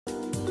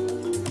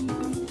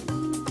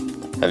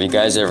Have you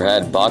guys ever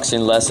had boxing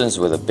lessons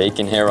with a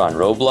bacon hair on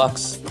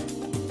Roblox?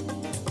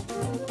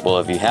 Well,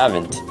 if you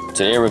haven't,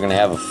 today we're gonna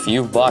have a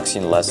few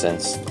boxing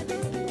lessons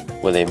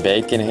with a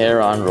bacon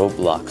hair on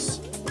Roblox.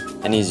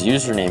 And his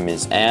username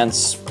is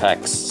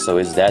Specs, so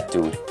is that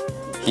dude.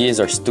 He is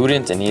our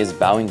student and he is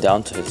bowing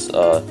down to his,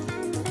 to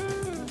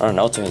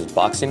his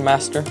boxing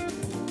master.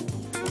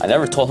 I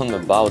never told him to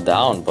bow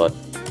down, but,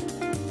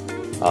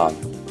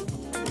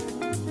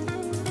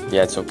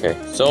 yeah, it's okay.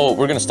 So,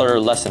 we're gonna start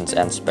our lessons,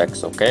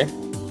 Specs, okay?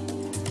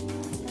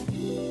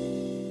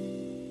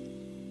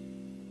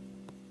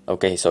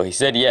 Okay, so he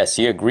said yes,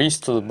 he agrees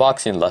to the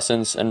boxing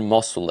lessons and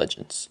Muscle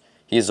Legends.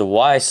 He is a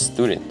wise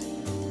student.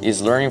 He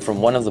is learning from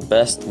one of the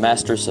best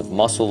masters of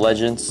Muscle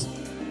Legends,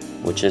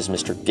 which is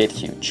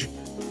Mr.gethuge.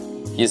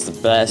 He is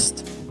the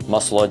best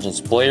Muscle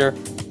Legends player,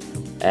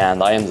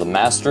 and I am the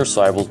master,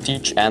 so I will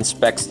teach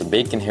Specs, the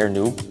bacon hair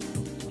noob,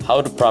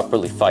 how to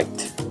properly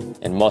fight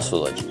in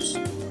Muscle Legends.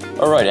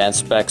 Alright,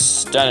 Specs,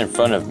 stand in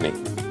front of me.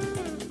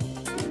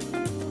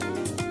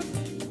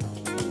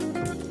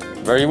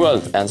 Very well,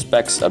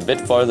 Specs, a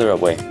bit farther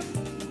away.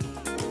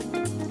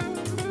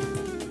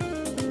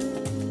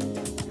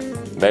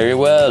 Very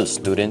well,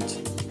 student.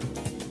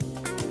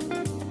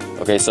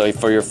 Okay, so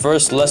for your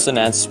first lesson,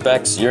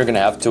 Specs, you're gonna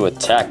have to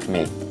attack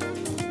me.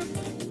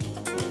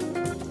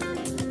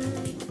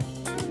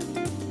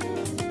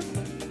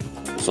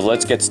 So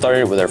let's get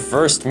started with our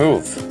first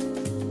move.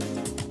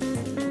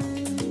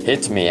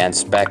 Hit me,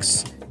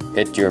 Specs.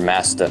 Hit your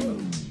master.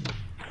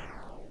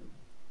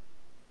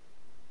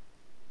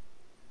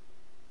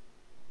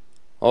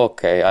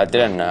 Okay, I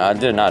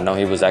did not know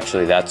he was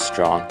actually that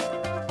strong.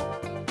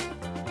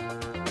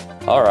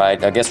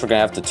 Alright, I guess we're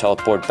gonna have to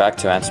teleport back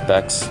to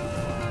Specs.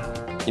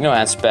 You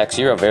know, Specs,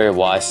 you're a very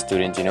wise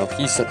student, you know.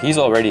 He's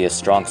already a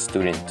strong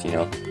student, you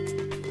know.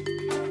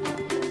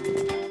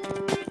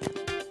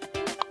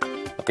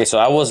 Okay, so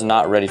I was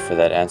not ready for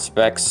that,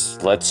 Specs.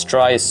 Let's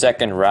try a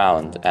second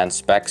round,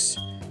 Specs.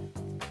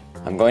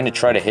 I'm going to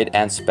try to hit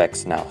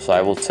Specs now, so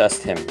I will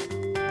test him.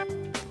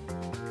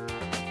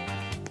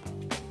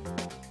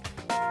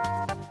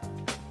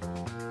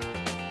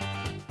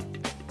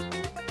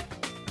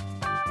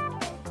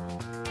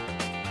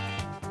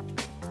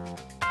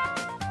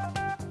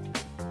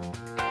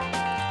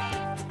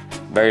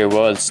 Very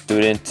well,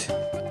 student.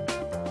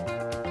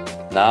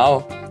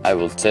 Now, I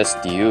will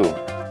test you.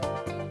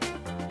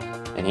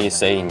 And he is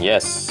saying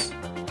yes.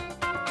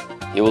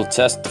 He will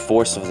test the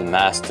force of the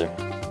master.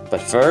 But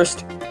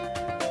first,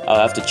 I'll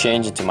have to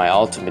change into my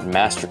ultimate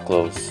master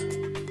clothes.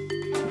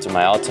 Into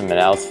my ultimate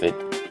outfit.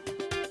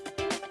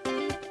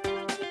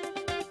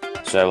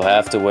 So I will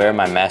have to wear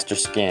my master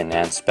skin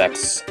and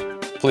Specs.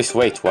 Please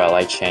wait while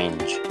I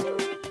change.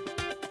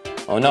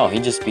 Oh no, he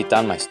just beat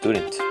down my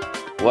student.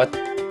 What?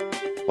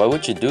 Why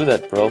would you do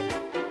that, bro?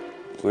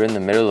 We're in the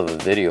middle of a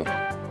video.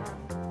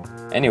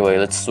 Anyway,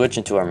 let's switch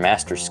into our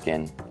master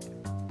skin.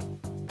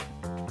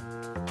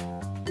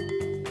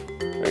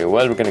 Very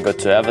well, we're gonna go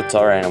to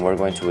avatar and we're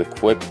going to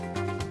equip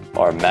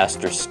our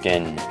master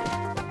skin.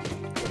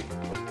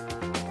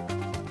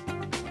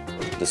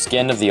 The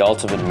skin of the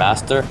ultimate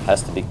master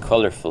has to be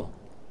colorful.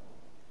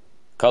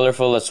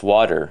 Colorful as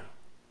water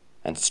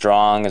and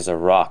strong as a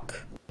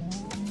rock.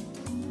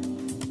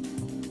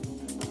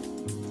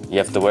 You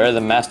have to wear the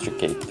master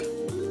cape.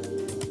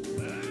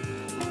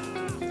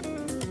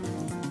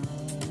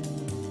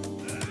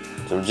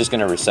 So we're just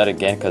gonna reset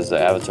again because the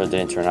avatar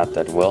didn't turn out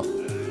that well.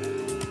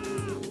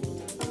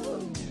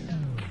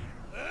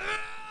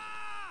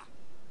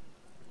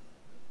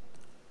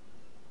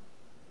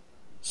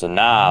 So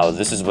now,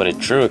 this is what a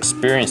true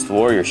experienced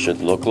warrior should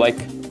look like.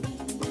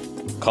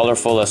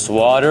 Colorful as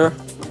water,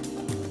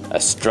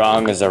 as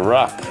strong as a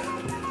rock,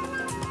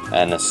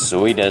 and as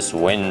sweet as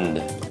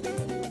wind.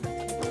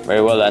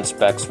 Very well,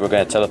 Specs, we're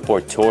gonna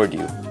teleport toward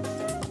you.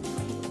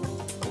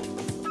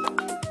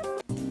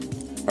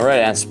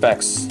 Alright,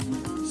 Specs.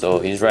 So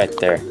he's right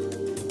there.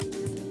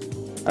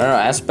 I don't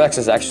know, Specs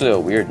is actually a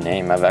weird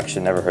name. I've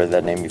actually never heard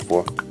that name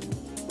before.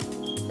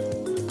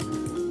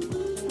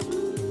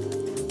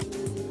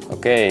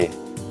 Okay,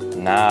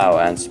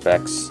 now,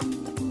 Specs,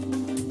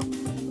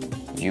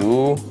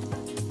 you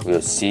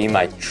will see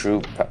my true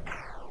power.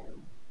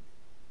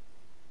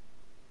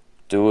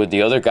 Dude,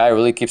 the other guy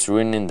really keeps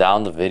ruining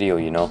down the video,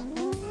 you know?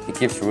 He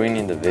keeps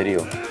ruining the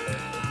video.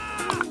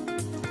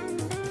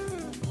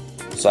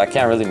 So I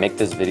can't really make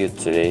this video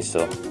today,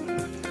 so...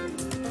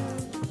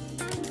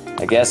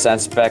 I guess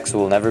Specs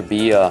will never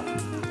be a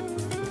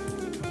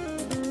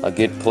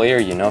good player,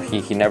 you know?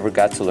 He never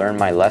got to learn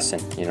my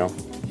lesson, you know?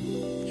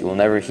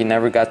 He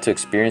never got to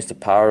experience the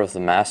power of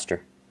the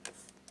master.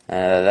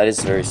 And that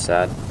is very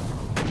sad.